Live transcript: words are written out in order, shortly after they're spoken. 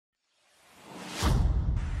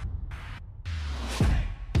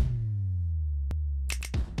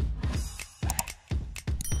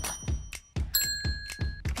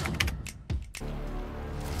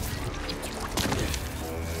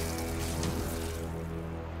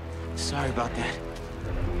Sorry about that.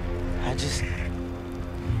 I just...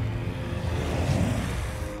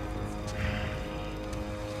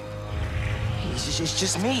 It's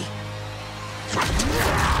just me.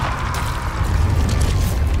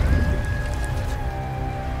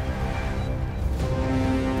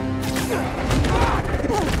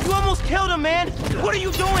 You almost killed him, man! What are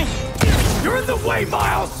you doing? You're in the way,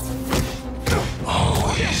 Miles!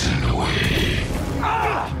 Always in the way.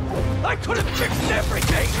 I could have fixed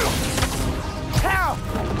everything! How?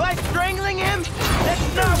 By strangling him?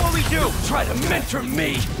 That's not what we do! Don't try to mentor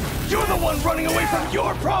me! You're the one running away from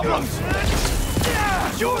your problems!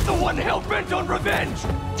 You're the one hell-bent on revenge!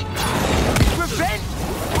 Revenge?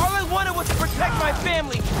 All I wanted was to protect my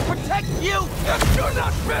family! Protect you! You're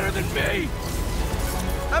not better than me!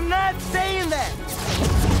 I'm not saying that!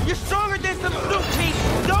 You're stronger than some soup, Pete!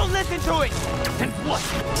 Don't listen to it! Then what?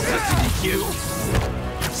 Listen to you?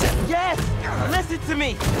 Yes! Listen to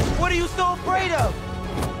me! What are you so afraid of?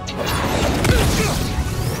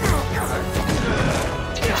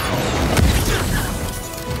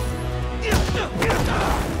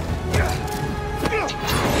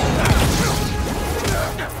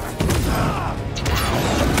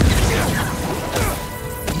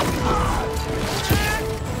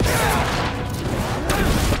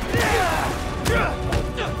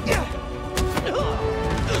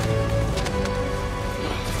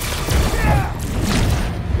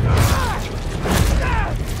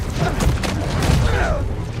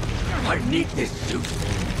 I need this suit.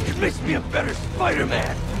 It makes me a better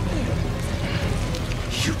Spider-Man.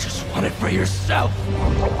 You just want it for yourself.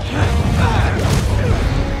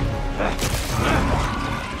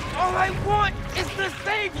 All I want is to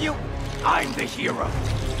save you! I'm the hero.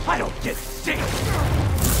 I don't get saved.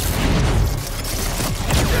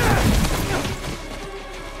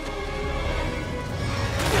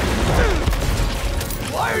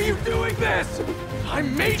 Why are you doing this? I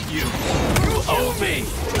made you. You owe me.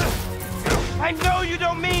 I know you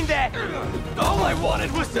don't mean that! All I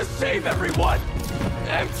wanted was to save everyone.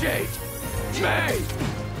 MJ, May.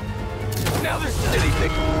 Now the city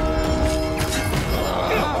thinks...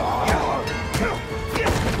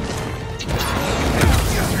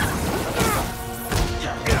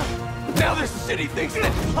 Now the city thinks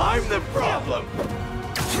that I'm the problem.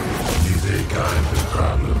 You think I'm the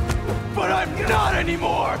problem? But I'm not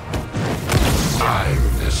anymore.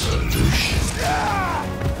 I'm the solution.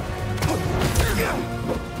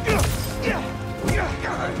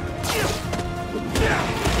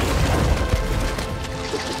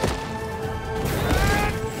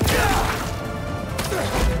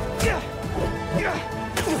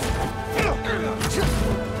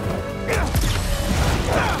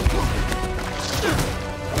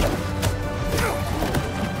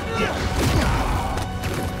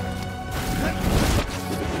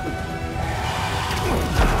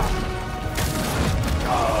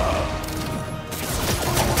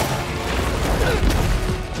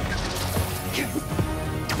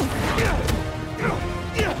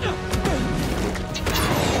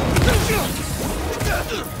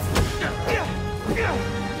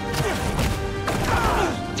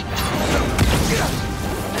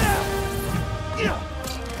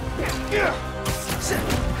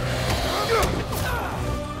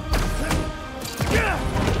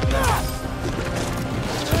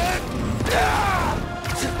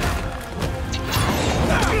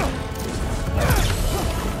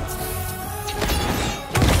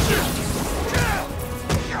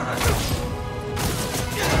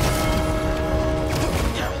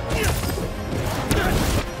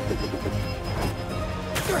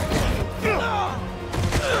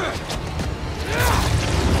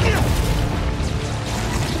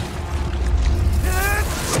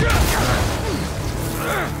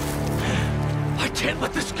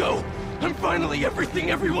 Everything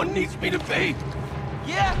everyone needs me to be.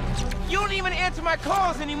 Yeah? You don't even answer my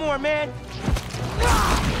calls anymore, man.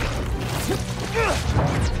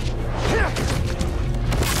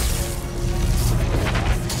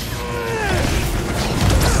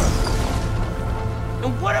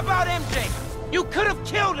 And what about MJ? You could have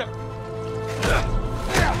killed her.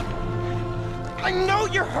 I know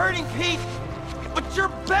you're hurting, Pete, but you're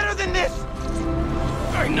better than this.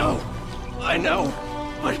 I know,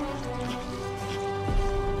 but...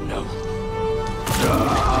 No.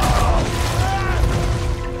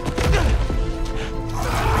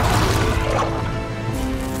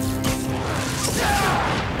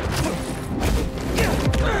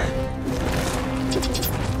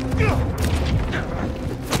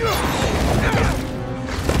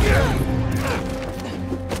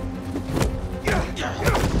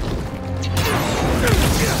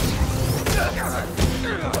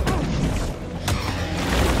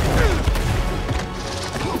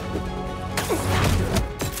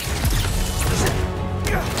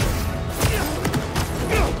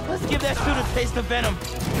 Venom.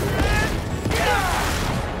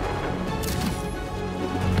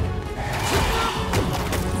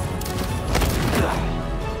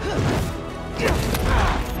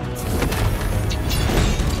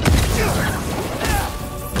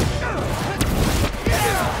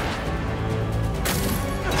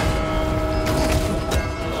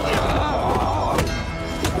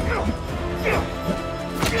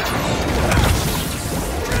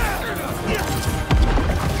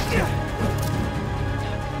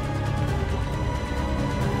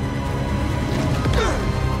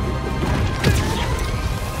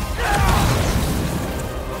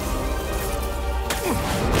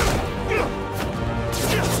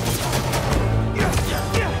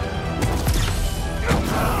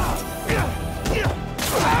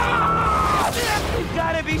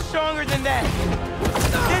 Stronger than that.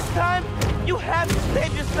 This time, you have to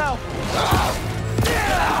save yourself.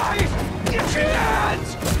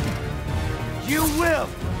 You will.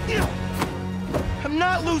 I'm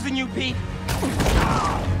not losing you, Pete.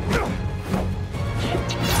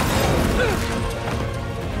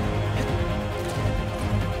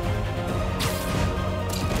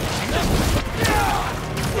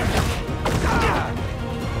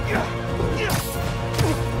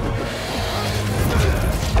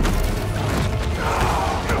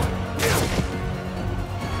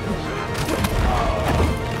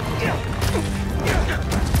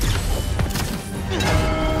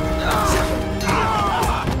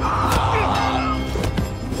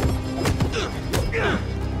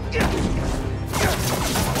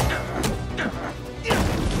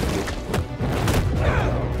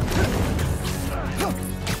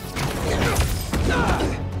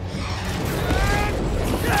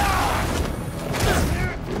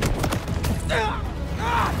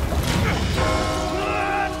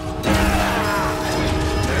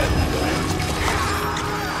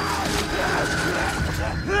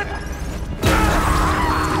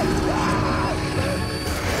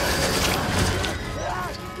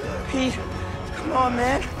 Pete, come on,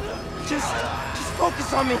 man. Just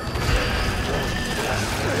focus on me.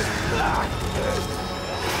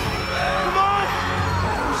 Come on!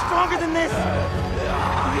 You're stronger than this.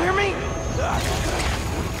 You hear me?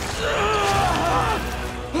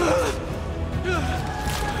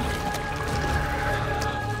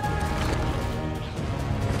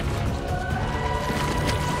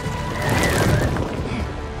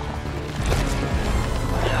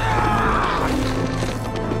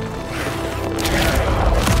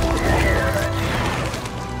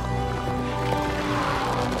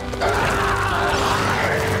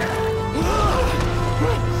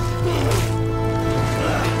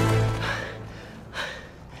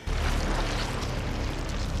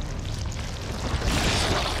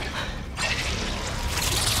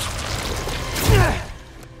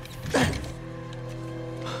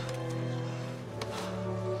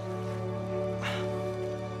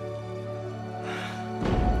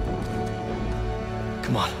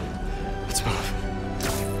 Come on, let's move.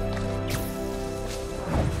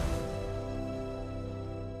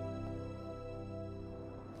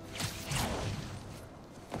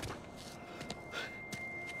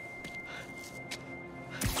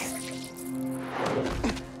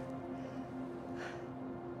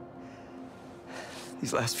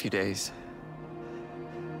 These last few days...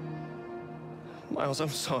 Miles, I'm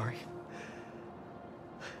sorry.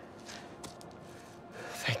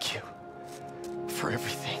 Thank you. For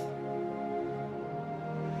everything.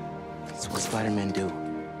 It's what Spider-Man do.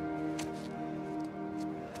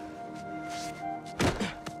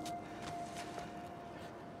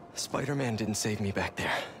 Spider-Man didn't save me back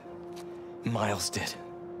there. Miles did.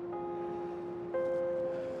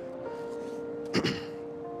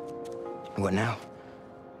 What now?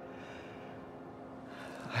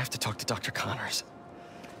 I have to talk to Dr. Connors.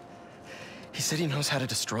 He said he knows how to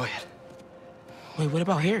destroy it. Wait, what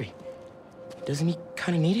about Harry? Doesn't he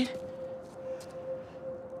kind of need it?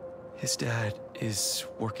 His dad is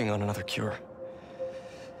working on another cure.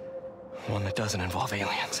 One that doesn't involve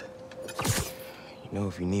aliens. You know,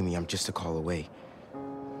 if you need me, I'm just a call away.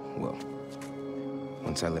 Well,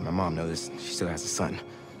 once I let my mom know this, she still has a son.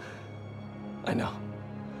 I know.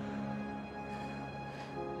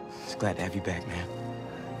 Just glad to have you back, man.